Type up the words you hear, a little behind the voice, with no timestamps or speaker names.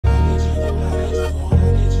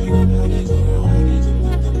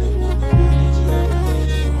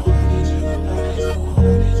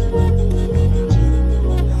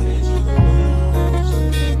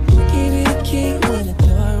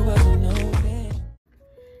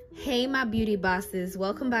Hey my beauty bosses,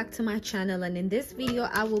 welcome back to my channel, and in this video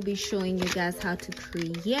I will be showing you guys how to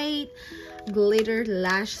create glitter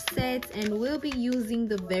lash sets, and we'll be using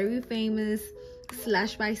the very famous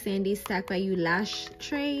Slash by Sandy Stack by You lash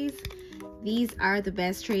trays. These are the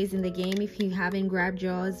best trays in the game. If you haven't grabbed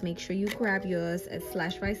yours, make sure you grab yours at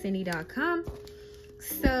slashbysandy.com.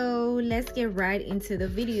 So let's get right into the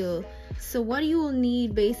video. So what you will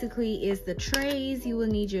need basically is the trays. You will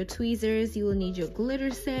need your tweezers, you will need your glitter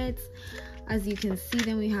sets. As you can see,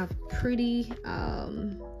 then we have pretty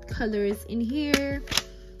colors in here.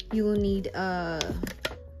 You will need a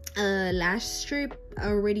lash strip,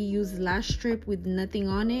 already used lash strip with nothing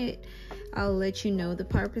on it. I'll let you know the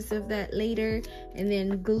purpose of that later. And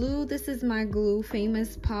then glue. This is my glue,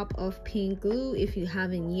 famous Pop of Pink glue. If you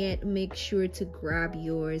haven't yet, make sure to grab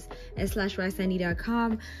yours at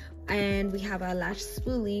slashbysandy.com. And we have our lash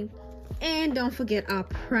spoolie, and don't forget our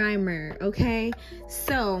primer. Okay,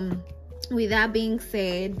 so with that being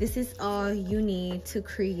said, this is all you need to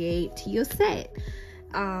create your set,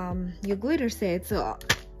 your glitter set. So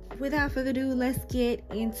without further ado, let's get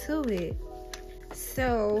into it.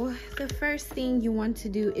 So the first thing you want to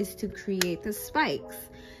do is to create the spikes.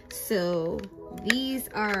 So these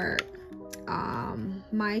are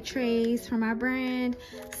my trays from my brand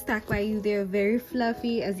Stack by You. They're very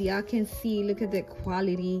fluffy, as y'all can see. Look at the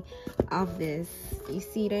quality of this. You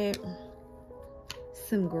see that?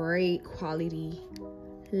 Some great quality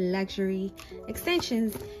luxury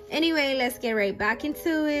extensions. Anyway, let's get right back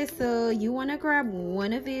into it. So you want to grab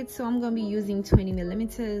one of it. So I'm gonna be using 20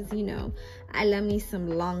 millimeters. You know, I love me some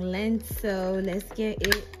long length, so let's get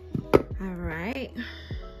it. All right,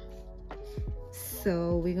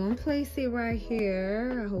 so we're gonna place it right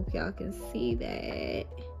here. I hope y'all can see that.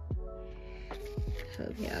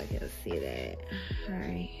 Hope y'all can see that. All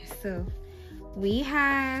right, so we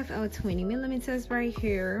have our 20 millimeters right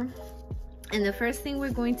here. And the first thing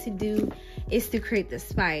we're going to do is to create the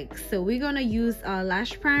spikes. So we're gonna use our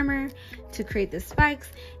lash primer to create the spikes.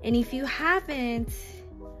 And if you haven't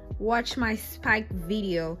watched my spike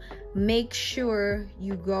video, make sure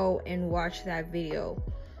you go and watch that video.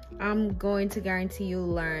 I'm going to guarantee you'll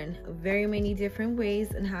learn very many different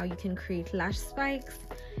ways on how you can create lash spikes.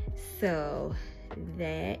 So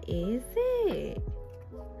that is it.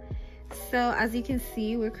 So as you can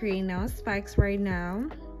see, we're creating our spikes right now.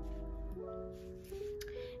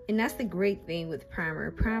 And that's the great thing with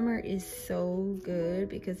primer. Primer is so good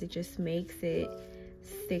because it just makes it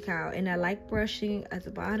stick out. And I like brushing at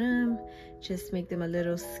the bottom, just make them a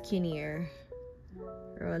little skinnier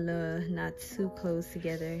or a little not too close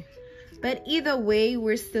together. But either way,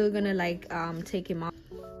 we're still gonna like take them off.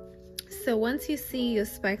 So once you see your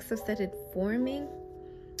spikes have started forming,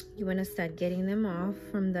 you want to start getting them off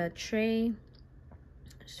from the tray.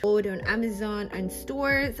 Order on Amazon and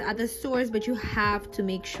stores, other stores, but you have to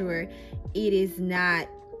make sure it is not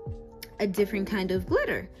a different kind of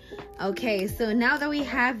glitter. Okay, so now that we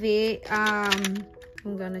have it, I'm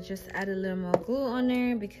gonna just add a little more glue on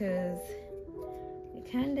there because it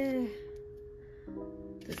kind of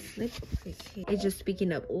it's just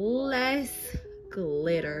picking up less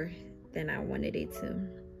glitter than I wanted it to.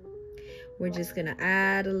 We're just gonna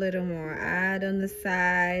add a little more. Add on the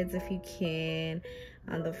sides if you can,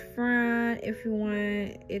 on the front if you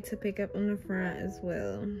want it to pick up on the front as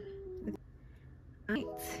well. Alright,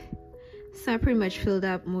 so I pretty much filled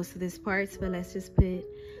up most of these parts, but let's just put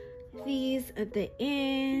these at the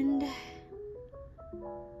end.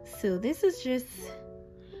 So this is just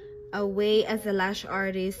a way as a lash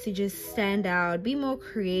artist to just stand out, be more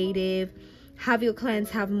creative, have your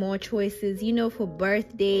clients have more choices, you know, for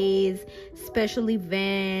birthdays, special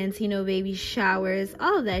events, you know, baby showers,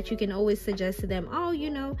 all of that. You can always suggest to them, oh,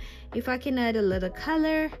 you know, if I can add a little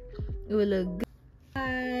color, it will look good.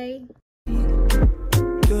 Bye.